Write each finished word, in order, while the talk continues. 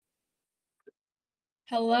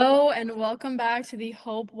Hello and welcome back to the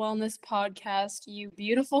Hope Wellness Podcast. You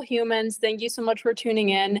beautiful humans, thank you so much for tuning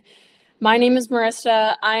in. My name is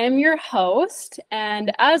Marissa. I am your host,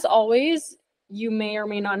 and as always, you may or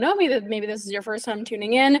may not know me, that maybe this is your first time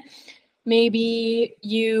tuning in. Maybe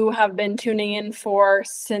you have been tuning in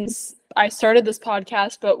since I started this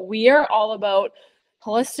podcast, but we are all about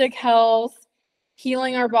holistic health,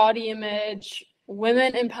 healing our body image,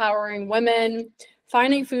 women empowering women,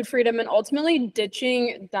 finding food freedom, and ultimately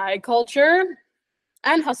ditching diet culture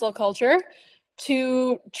and hustle culture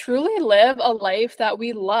to truly live a life that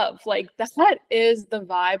we love. Like that is the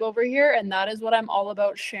vibe over here, and that is what I'm all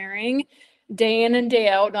about sharing day in and day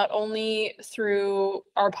out, not only through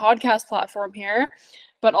our podcast platform here,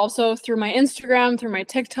 but also through my Instagram, through my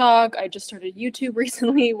TikTok. I just started YouTube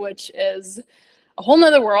recently, which is a whole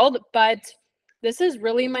nother world, but this is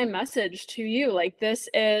really my message to you. Like, this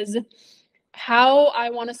is how I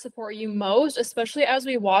want to support you most, especially as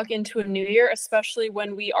we walk into a new year, especially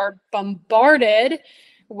when we are bombarded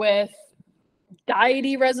with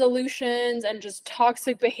diety resolutions and just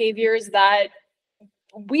toxic behaviors that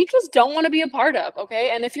we just don't want to be a part of.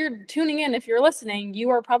 Okay. And if you're tuning in, if you're listening, you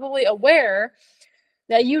are probably aware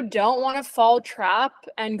that you don't want to fall trap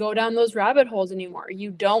and go down those rabbit holes anymore.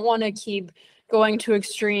 You don't want to keep going to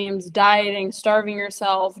extremes, dieting, starving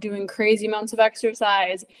yourself, doing crazy amounts of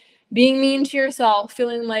exercise, being mean to yourself,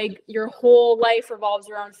 feeling like your whole life revolves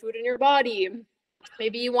around food in your body.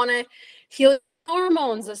 Maybe you want to heal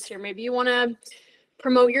hormones this year. Maybe you want to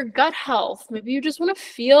promote your gut health. Maybe you just want to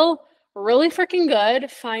feel really freaking good,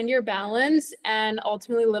 find your balance, and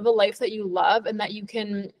ultimately live a life that you love and that you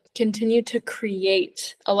can continue to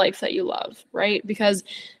create a life that you love, right? Because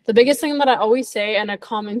the biggest thing that I always say, and a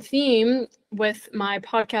common theme with my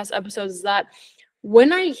podcast episodes, is that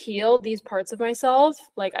when I heal these parts of myself,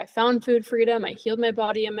 like I found food freedom, I healed my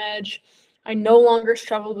body image, I no longer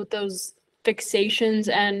struggled with those fixations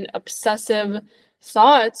and obsessive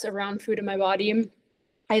thoughts around food in my body.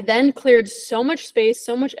 I then cleared so much space,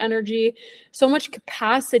 so much energy, so much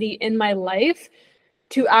capacity in my life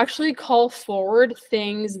to actually call forward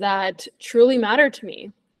things that truly matter to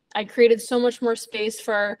me. I created so much more space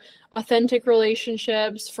for authentic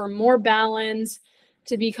relationships, for more balance,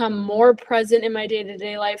 to become more present in my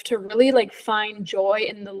day-to-day life, to really like find joy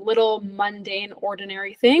in the little mundane,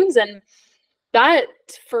 ordinary things. And that,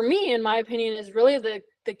 for me, in my opinion, is really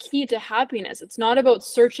the key to happiness. It's not about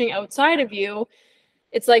searching outside of you.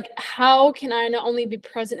 It's like, how can I not only be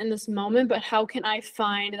present in this moment, but how can I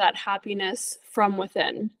find that happiness from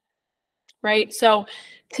within, right? So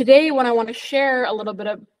today, what I want to share a little bit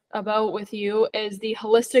about with you is the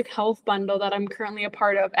Holistic Health Bundle that I'm currently a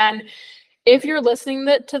part of. And if you're listening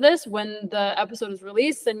to this when the episode is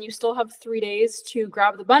released, then you still have 3 days to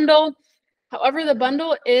grab the bundle. However, the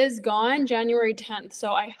bundle is gone January 10th.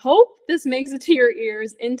 So I hope this makes it to your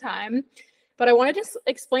ears in time. But I want to just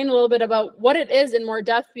explain a little bit about what it is in more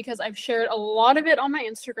depth, because I've shared a lot of it on my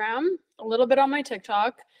Instagram, a little bit on my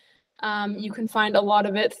TikTok. You can find a lot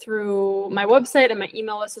of it through my website and my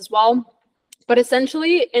email list as well. But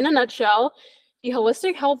essentially, in a nutshell, the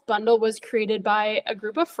Holistic Health Bundle was created by a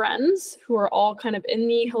group of friends who are all kind of in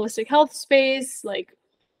the holistic health space. Like,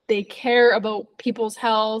 they care about people's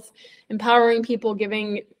health, empowering people,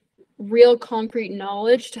 giving real concrete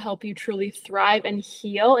knowledge to help you truly thrive and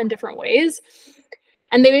heal in different ways.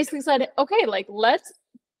 And they basically said, okay, like, let's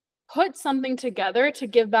put something together to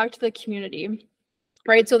give back to the community,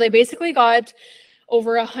 right? So they basically got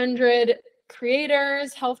over 100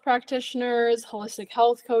 creators, health practitioners, holistic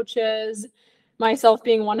health coaches, myself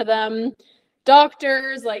being one of them,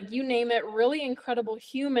 doctors, like you name it, really incredible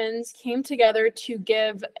humans came together to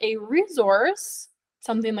give a resource,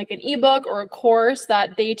 something like an ebook or a course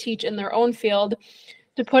that they teach in their own field,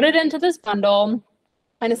 to put it into this bundle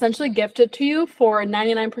and essentially gift it to you for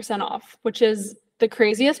 99% off, which is the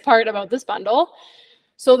craziest part about this bundle.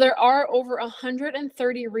 So there are over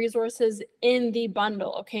 130 resources in the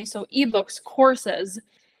bundle. Okay, so ebooks, courses,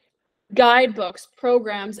 guidebooks,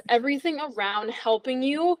 programs, everything around helping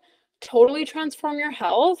you totally transform your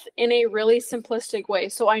health in a really simplistic way.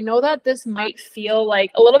 So I know that this might feel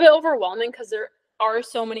like a little bit overwhelming because there are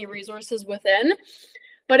so many resources within,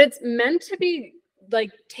 but it's meant to be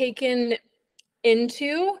like taken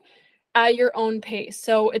into at your own pace.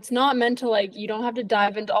 So it's not meant to, like, you don't have to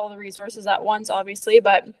dive into all the resources at once, obviously,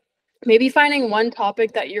 but maybe finding one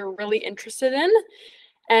topic that you're really interested in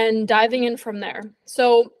and diving in from there.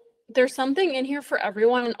 So there's something in here for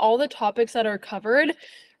everyone, and all the topics that are covered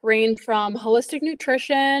range from holistic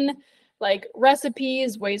nutrition, like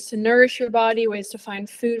recipes, ways to nourish your body, ways to find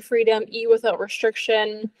food freedom, eat without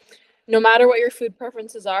restriction, no matter what your food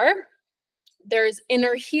preferences are. There's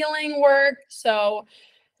inner healing work. So,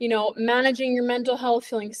 managing your mental health,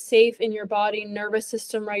 feeling safe in your body, nervous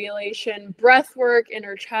system regulation, breath work,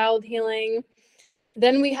 inner child healing.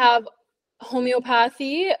 Then we have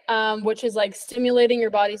homeopathy, which is like stimulating your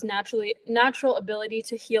body's natural ability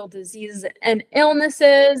to heal diseases and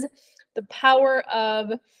illnesses, the power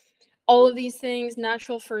of all of these things,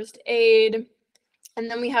 natural first aid. And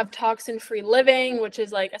then we have toxin-free living, which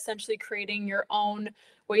is like essentially creating your own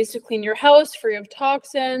ways to clean your house free of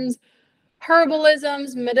toxins,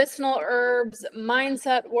 herbalisms, medicinal herbs,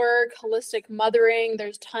 mindset work, holistic mothering.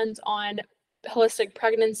 There's tons on holistic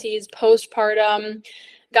pregnancies, postpartum,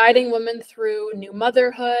 guiding women through new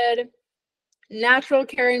motherhood, natural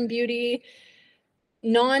care and beauty,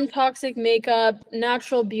 non-toxic makeup,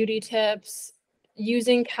 natural beauty tips,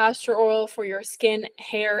 using castor oil for your skin,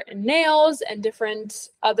 hair, and nails, and different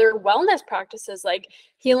other wellness practices like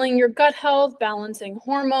healing your gut health, balancing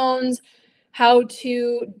hormones, how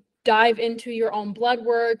to dive into your own blood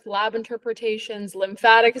work, lab interpretations,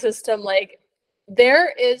 lymphatic system. Like,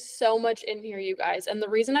 there is so much in here, you guys. And the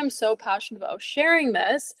reason I'm so passionate about sharing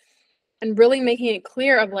this and really making it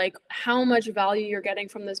clear of like how much value you're getting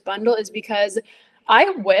from this bundle is because I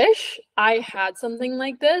wish I had something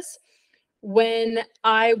like this when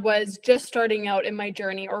I was just starting out in my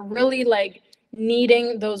journey, or really like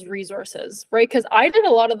needing those resources, right? Because I did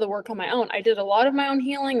a lot of the work on my own. I did a lot of my own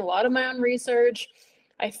healing, a lot of my own research.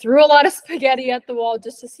 I threw a lot of spaghetti at the wall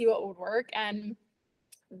just to see what would work. And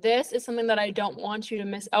this is something that I don't want you to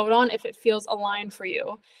miss out on if it feels aligned for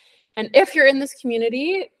you. And if you're in this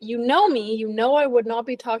community, you know me, you know I would not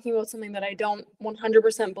be talking about something that I don't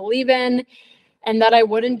 100% believe in and that I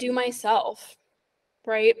wouldn't do myself,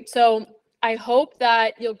 right? So I hope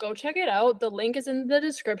that you'll go check it out. The link is in the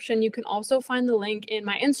description. You can also find the link in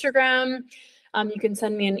my Instagram. You can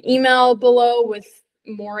send me an email below with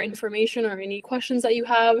more information or any questions that you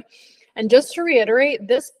have. And just to reiterate,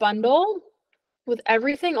 this bundle with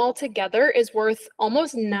everything all together is worth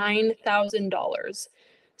almost $9,000.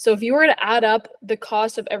 So if you were to add up the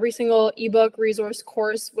cost of every single ebook, resource,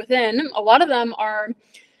 course within, a lot of them are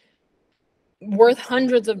worth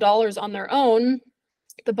hundreds of dollars on their own.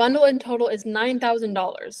 The bundle in total is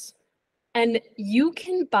 $9,000. And you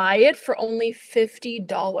can buy it for only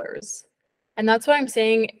 $50. And that's why I'm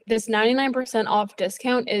saying this 99% off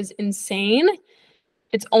discount is insane.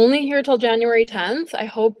 It's only here till January 10th. I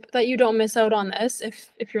hope that you don't miss out on this.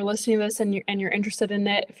 If you're listening to this and you're interested in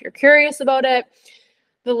it, if you're curious about it,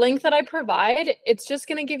 the link that I provide, it's just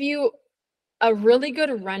going to give you a really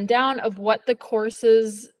good rundown of what the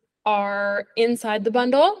courses are inside the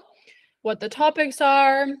bundle, what the topics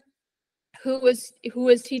are, who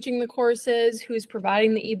is teaching the courses, who's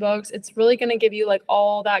providing the ebooks. It's really going to give you like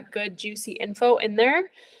all that good juicy info in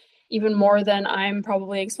there, even more than I'm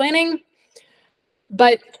probably explaining.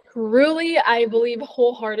 But truly, I believe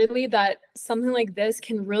wholeheartedly that something like this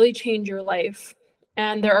can really change your life.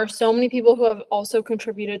 And there are so many people who have also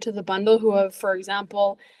contributed to the bundle who have, for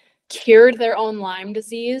example, cured their own Lyme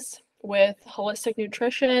disease with holistic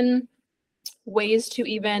nutrition, ways to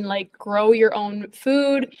even like grow your own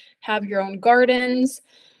food, have your own gardens.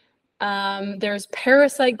 There's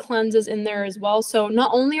parasite cleanses in there as well. So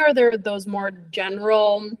not only are there those more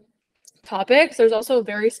general topics, there's also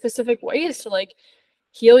very specific ways to like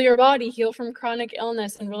heal your body, heal from chronic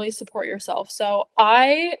illness, and really support yourself. So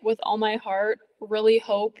I, with all my heart, really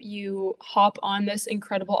hope you hop on this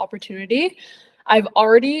incredible opportunity. I've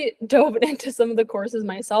already dove into some of the courses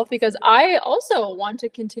myself because I also want to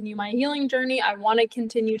continue my healing journey. I want to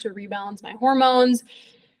continue to rebalance my hormones,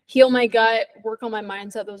 heal my gut, work on my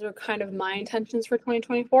mindset. Those are kind of my intentions for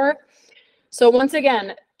 2024. So once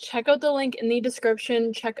again, check out the link in the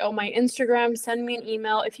description. Check out my Instagram. Send me an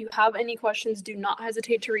email. If you have any questions, do not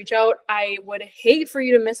hesitate to reach out. I would hate for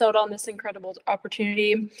you to miss out on this incredible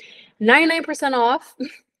opportunity. 99% off.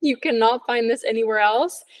 You cannot find this anywhere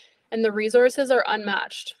else. And the resources are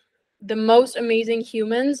unmatched. The most amazing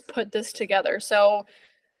humans put this together. So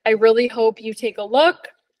I really hope you take a look.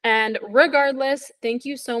 And regardless, thank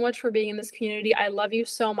you so much for being in this community. I love you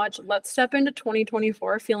so much. Let's step into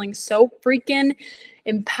 2024 feeling so freaking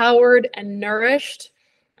empowered and nourished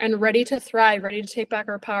and ready to thrive, ready to take back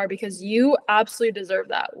our power, because you absolutely deserve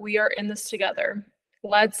that. We are in this together.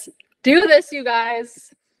 Let's do this, you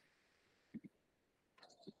guys.